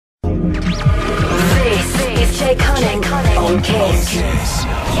This is Jay Cunning on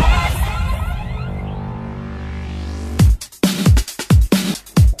Kiss.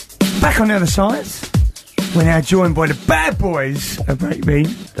 Back on the other side, we're now joined by the bad boys of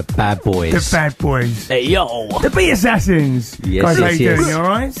Breakbeat. The bad boys. The bad boys. Hey, yo. The Beat Assassins. Yes, guys, how yes, you yes. doing? You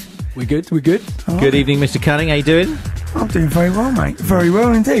alright? We're good, we're good. Good evening, Mr. Cunning. How you doing? I'm doing very well, mate. Very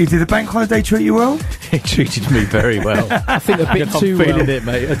well indeed. Did the bank holiday treat you well? It treated me very well. I think a bit too I'm feeling well. it,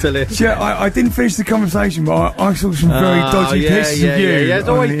 mate. I tell you. Yeah, I didn't finish the conversation, but I saw some very dodgy pictures of you. Yeah, there's on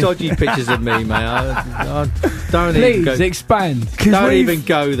always the- dodgy pictures of me, mate. I don't even Please go. expand. 'Cause Don't we've- even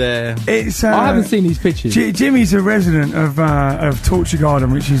go there. It's, I haven't seen these pictures. Jimmy's a resident of Torture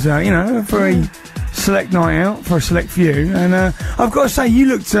Garden, which is a very select night out for a select few. And I've got to say, you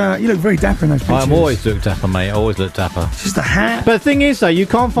look very dapper in those pictures. I'm always looked dapper, mate. I always look dapper. Just a hat. But the thing is, though, you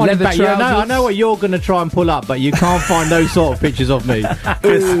can't find Leather it back. Yeah, I trousers. know what you're going to try and pull up, but you can't find those sort of pictures of me.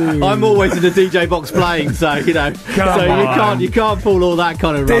 'Cause I'm always in the DJ box playing, so you know. on. You can't pull all that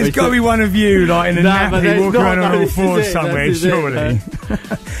kind of There's rubbish. got to be one of you, like in a No, but nappy, there's walking not, around on no, all this is fours it, somewhere, this is it, surely.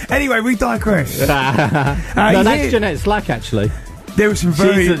 Anyway, we digress. No, you that's hear- Jeanette Slack, actually. There was some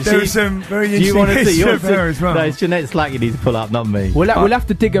very interesting Do you want to see? pictures of her as well. No, it's Jeanette Slack you need to pull up, not me. We'll have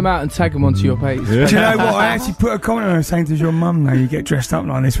to dig them out and tag them onto your page. Do you know what? I actually put a comment on her saying, "Does your mum know you get dressed up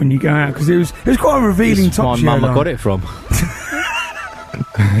like this when you go out?" Because it was quite a revealing It's top. my she mum had I got on. it from.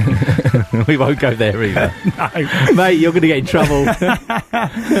 We won't go there either. No. Mate, you're going to get in trouble.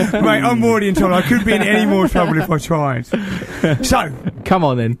 Mate, I'm already in trouble. I couldn't be in any more trouble if I tried. So, Come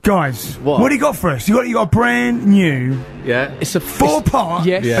on then. guys, What? do you got for us? You got a brand new Yeah. It's a 4-part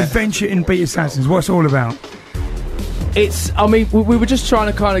Yes. Yeah. adventure in Beat Assassins. What's it all about? I mean, we were just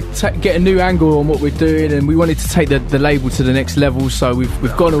trying to kind of get a new angle on what we're doing, and we wanted to take the label to the next level. So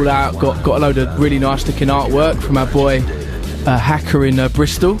we've gone all out, got a load of really nice looking artwork from our boy Hacker in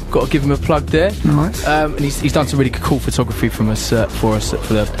Bristol. Got to give him a plug there. Nice. And he's done some really cool photography for us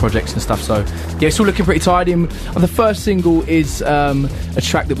for the projects and stuff. So yeah, it's all looking pretty tidy. And the first single is a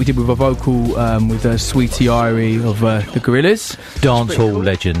track that we did with a vocal with Sweetie Irie of the Gorillaz. Dancehall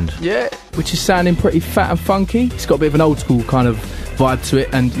legend. Yeah, which is sounding pretty fat and funky. It's got a bit of an old school kind of vibe to it,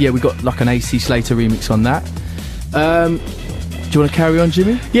 and yeah, we got like an AC Slater remix on that. Do you want to carry on,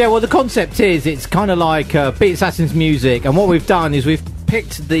 Jimmy? Yeah, well, the concept is it's kind of like Beat Assassin's music, and what we've done is we've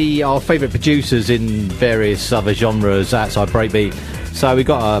picked our favourite producers in various other genres outside breakbeat. So we've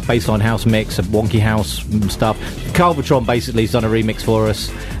got a bassline house mix, a wonky house stuff. Calvatron basically has done a remix for us,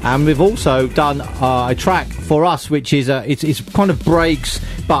 and we've also done a track for us, which is it's kind of breaks,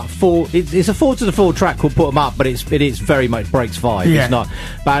 but it's a 4-to-the-4 track called Put 'Em Up, but it is very much breaks vibe. Yeah. It's not,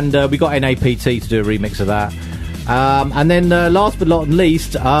 and we got NAPT to do a remix of that. And then last but not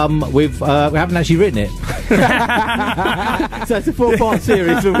least, we haven't actually written it. So it's a 4-part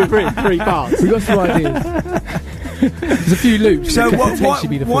series, but we've written 3 parts. We got some ideas. There's a few loops. So, that could potentially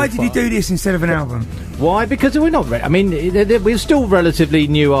be the why full did you part. do this instead of an album? Why? Because we're not. I mean, we're still relatively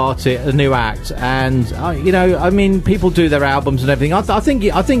new a new act, and people do their albums and everything. I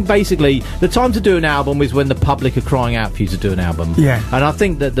think basically the time to do an album is when the public are crying out for you to do an album. Yeah. And I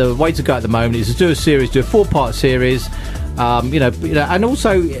think that the way to go at the moment is to do a 4-part series. And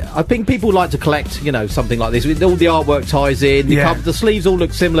also I think people like to collect, something like this. All the artwork ties in. The sleeves all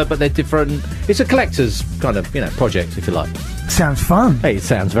look similar, but they're different. It's a collector's kind of, project, if you like. Sounds fun. Hey, it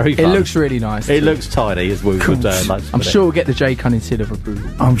sounds very fun. It looks really nice. It looks tidy, as we would like to I'm put it. sure we'll get the Jay Cunning seal of approval.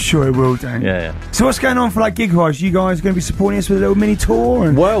 I'm sure it will, Dan. Yeah. So what's going on for gig-wise? You guys going to be supporting us with a little mini tour?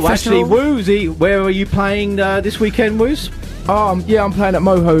 And Well, festival? actually, Woozy, where are you playing this weekend, Woos? Yeah, I'm playing at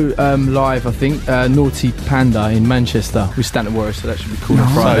Moho Live, I think. Naughty Panda in Manchester with Stanton Warrior, so that should be cool on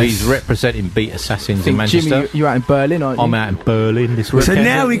So Friday. he's representing Beat Assassins in Jimmy, Manchester. you're out in Berlin, aren't you? I'm out in Berlin this So weekend.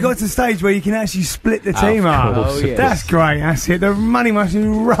 now we got to the stage where you can actually split the team Of up. course. Oh, yes. That's great. That's it. The money must be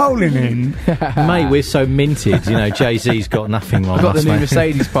rolling in. Mate, we're so minted. Jay-Z's got nothing on I've got us, the new mate.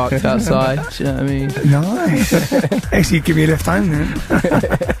 Mercedes parked outside. Do you know what I mean? Nice. Actually, give me a left home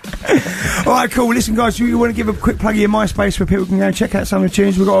then. All right, cool. Listen, guys, you want to give a quick plug of your MySpace where people can go check out some of the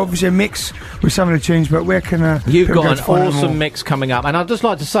tunes? We've got obviously a mix with some of the tunes, but where can You've people go got to an find out more? awesome mix coming up, and I'd just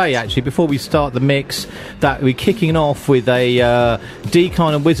like to say, actually, before we start the mix, that we're kicking off with a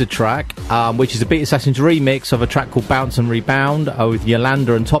Decline and Wizard track, which is a Beat Assassins remix of a track called Bounce and Rebound with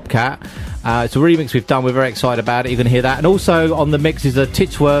Yolanda and Top Cat. It's a remix we've done. We're very excited about it. You're going to hear that, and also on the mix is a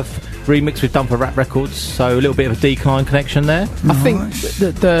Titsworth remix we've done for Rap Records, so a little bit of a Decline connection there. I think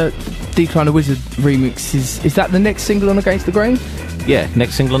the Decline of Wizard remix is that the next single on Against the Grain? Yeah,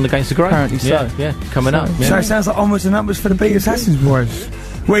 next single on Against the Grain. Apparently so. Yeah, coming up. So Yeah. it sounds like onwards and upwards for the Beat Assassins boys.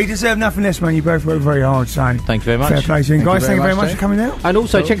 Well, you deserve nothing less, man. You both work very hard, so Thank you very much. fair play to you. Guys, thank you very much Jay. for coming out. And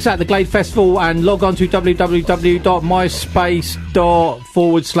also check us out at the Glade Festival and log on to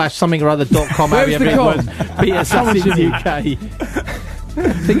www.myspace./ something or other.com. Where's the com? Be Assassins UK.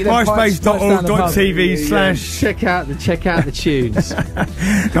 MySpace.org.tv/ Check out the tunes.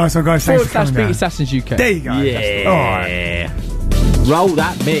 Nice one, guys. Thanks for coming /Beat out. Assassins UK. There you go. Yeah. All right. Roll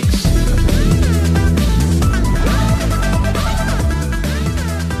that mix.